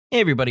Hey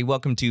everybody,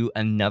 welcome to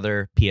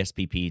another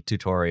PSPP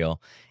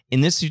tutorial.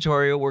 In this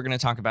tutorial, we're going to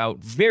talk about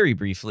very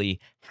briefly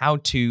how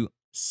to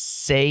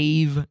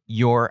save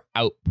your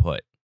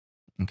output.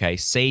 Okay,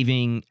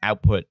 saving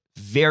output,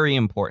 very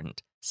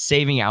important.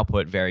 Saving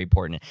output, very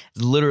important.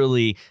 It's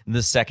literally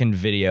the second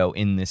video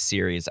in this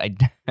series. I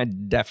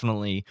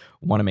definitely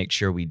want to make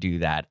sure we do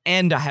that.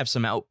 And I have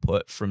some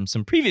output from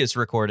some previous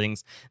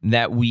recordings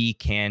that we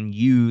can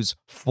use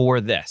for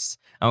this.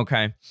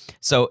 Okay,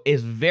 so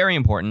it's very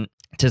important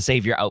to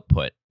save your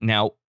output.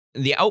 Now,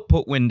 the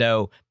output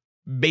window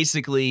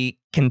basically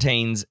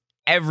contains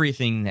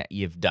everything that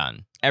you've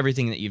done.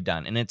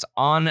 And it's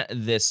on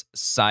this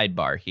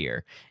sidebar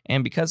here.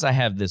 And because I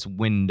have this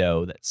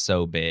window that's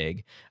so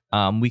big,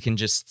 we can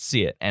just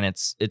see it. And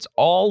it's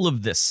all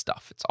of this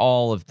stuff. It's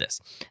all of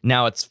this.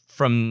 Now, it's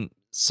from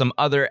some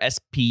other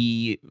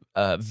SPV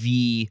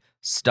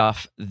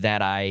stuff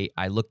that I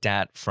looked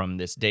at from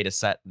this data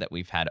set that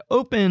we've had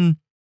open.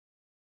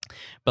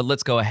 But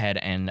let's go ahead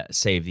and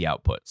save the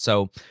output.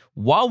 So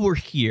while we're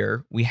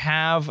here, we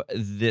have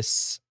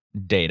this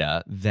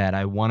data that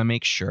I want to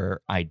make sure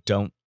I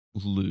don't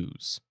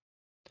lose.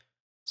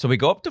 So we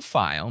go up to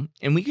File,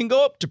 and we can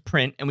go up to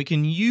Print, and we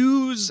can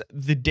use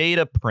the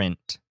data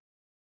print,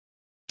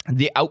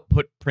 the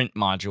output print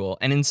module.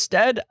 And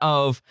instead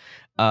of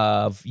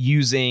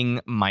using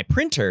my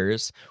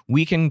printers,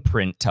 we can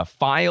print to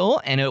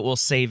File, and it will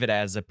save it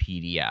as a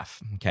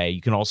PDF. Okay,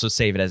 you can also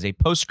save it as a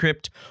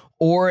PostScript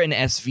or an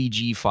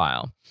SVG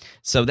file.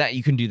 So that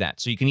you can do that.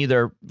 So you can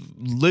either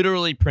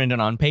literally print it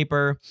on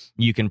paper,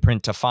 you can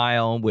print to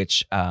file,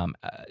 which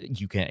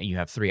you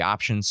have three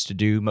options to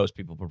do. Most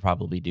people will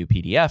probably do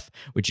PDF,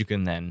 which you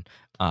can then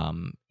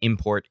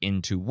import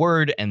into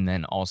Word and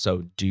then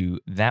also do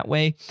that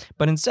way.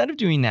 But instead of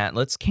doing that,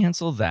 let's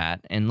cancel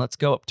that and let's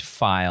go up to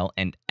File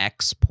and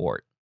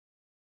Export.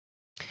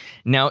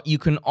 Now you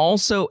can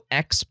also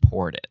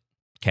export it.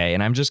 Okay,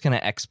 and I'm just going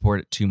to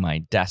export it to my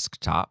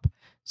desktop.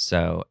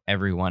 So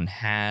everyone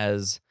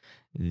has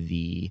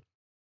the,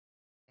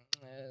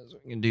 so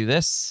we can do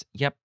this.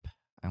 Yep.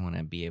 I want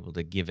to be able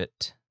to give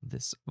it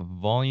this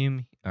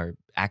volume or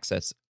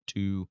access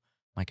to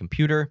my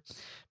computer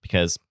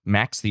because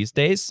Macs these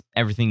days,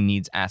 everything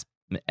needs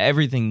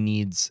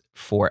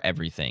for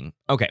everything.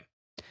 Okay.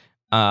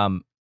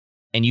 And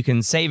you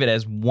can save it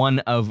as one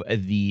of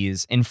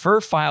these.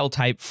 Infer file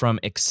type from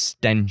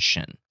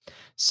extension.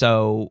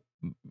 So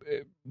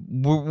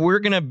we're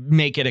going to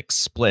make it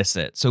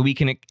explicit. So we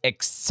can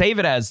save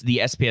it as the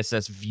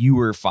SPSS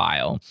viewer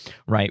file,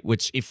 right?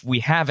 Which if we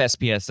have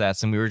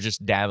SPSS and we were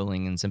just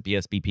dabbling in some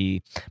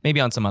PSPP,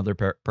 maybe on some other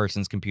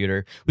person's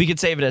computer, we could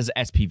save it as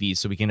SPV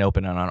so we can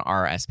open it on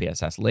our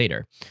SPSS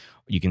later.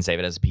 You can save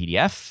it as a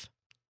PDF.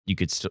 You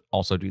could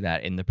also do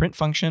that in the print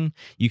function.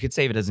 You could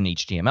save it as an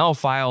HTML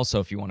file. So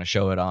if you want to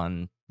show it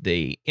on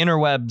the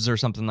interwebs or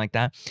something like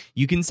that,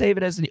 you can save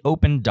it as an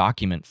open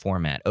document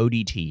format,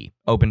 ODT,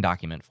 open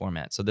document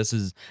format. So this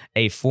is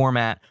a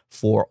format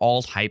for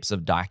all types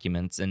of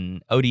documents,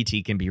 and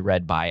ODT can be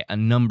read by a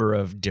number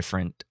of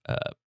different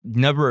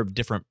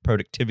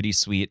productivity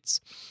suites.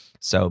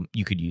 So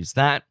you could use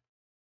that.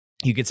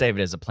 You could save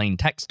it as a plain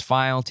text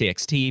file,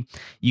 TXT.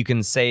 You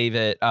can save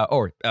it,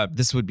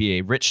 this would be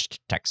a rich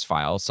text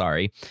file,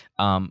 sorry,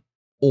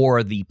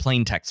 or the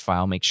plain text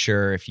file. Make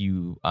sure if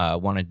you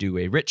want to do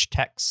a rich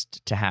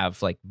text to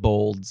have like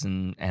bolds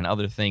and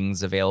other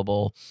things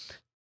available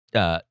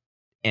and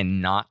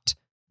not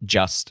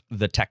just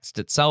the text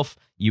itself,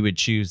 you would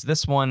choose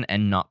this one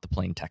and not the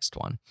plain text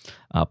one.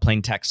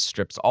 Plain text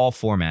strips all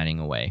formatting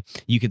away.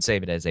 You could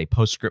save it as a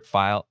PostScript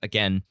file.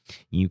 Again,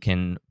 you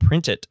can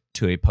print it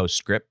to a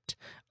PostScript,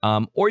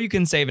 or you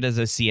can save it as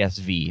a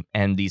CSV,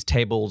 and these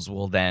tables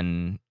will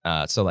then,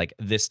 so like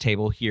this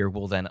table here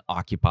will then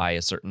occupy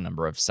a certain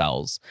number of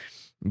cells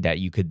that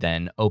you could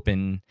then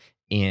open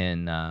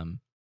in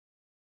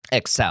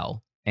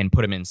Excel and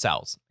put them in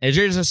cells. It's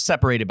just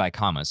separated by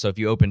commas. So if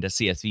you opened a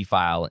CSV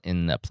file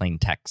in the plain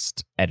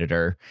text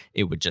editor,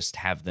 it would just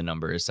have the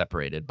numbers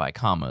separated by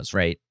commas,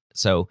 right?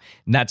 So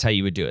that's how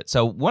you would do it.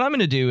 So what I'm going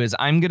to do is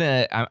I'm going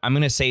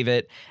to save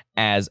it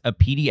as a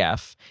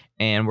PDF,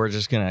 and we're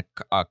just going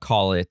to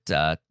call it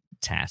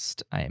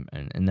test. And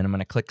then I'm going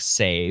to click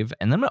save,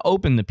 and then I'm going to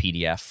open the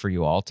PDF for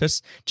you all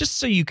just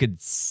so you could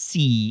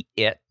see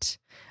it.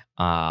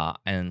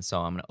 And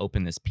so I'm going to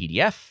open this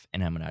PDF,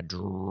 and I'm going to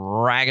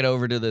drag it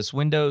over to this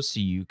window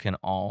so you can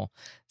all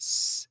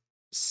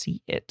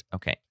see it.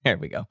 Okay, there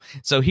we go.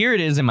 So here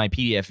it is in my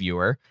PDF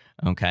viewer.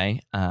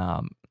 Okay.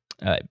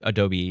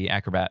 Adobe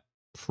Acrobat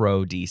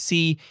Pro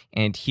DC,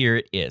 and here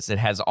it is. It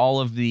has all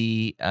of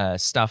the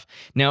stuff.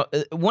 Now,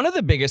 one of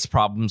the biggest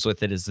problems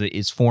with it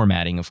is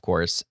formatting, of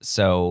course.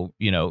 So,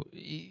 you know,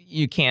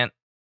 you can't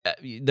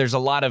there's a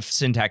lot of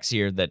syntax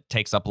here that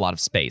takes up a lot of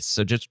space.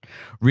 So just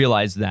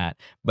realize that.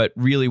 But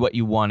really what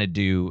you want to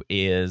do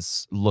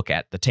is look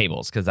at the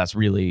tables, because that's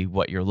really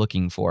what you're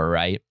looking for,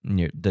 right?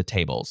 The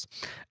tables.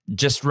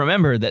 Just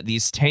remember that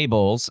these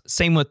tables,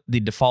 same with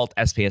the default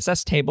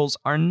SPSS tables,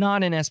 are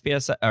not in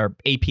SPSS or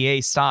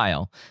APA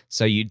style.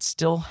 So you'd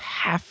still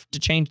have to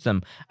change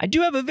them. I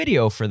do have a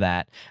video for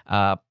that.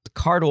 The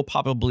card will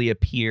probably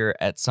appear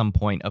at some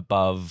point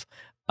above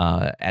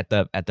at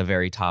the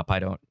very top. I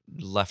don't,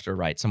 left or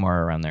right,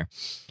 somewhere around there.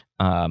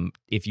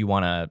 If you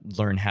want to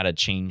learn how to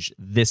change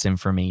this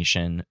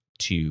information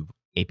to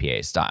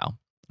APA style,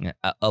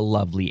 a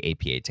lovely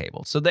APA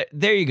table. So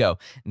there you go.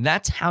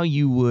 That's how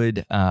you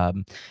would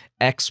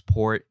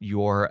export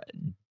your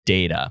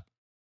data.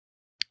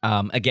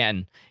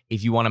 Again,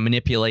 if you want to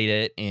manipulate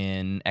it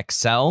in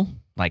Excel,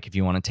 like if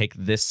you want to take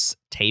this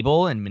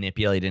table and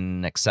manipulate it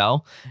in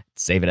Excel,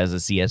 save it as a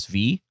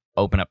CSV,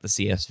 open up the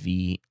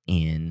CSV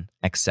in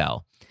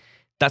Excel.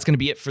 That's going to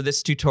be it for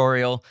this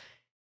tutorial.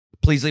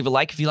 Please leave a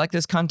like if you like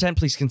this content.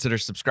 Please consider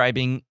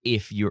subscribing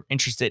if you're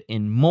interested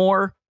in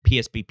more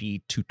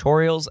PSPP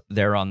tutorials.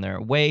 They're on their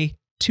way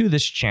to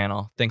this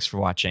channel. Thanks for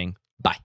watching.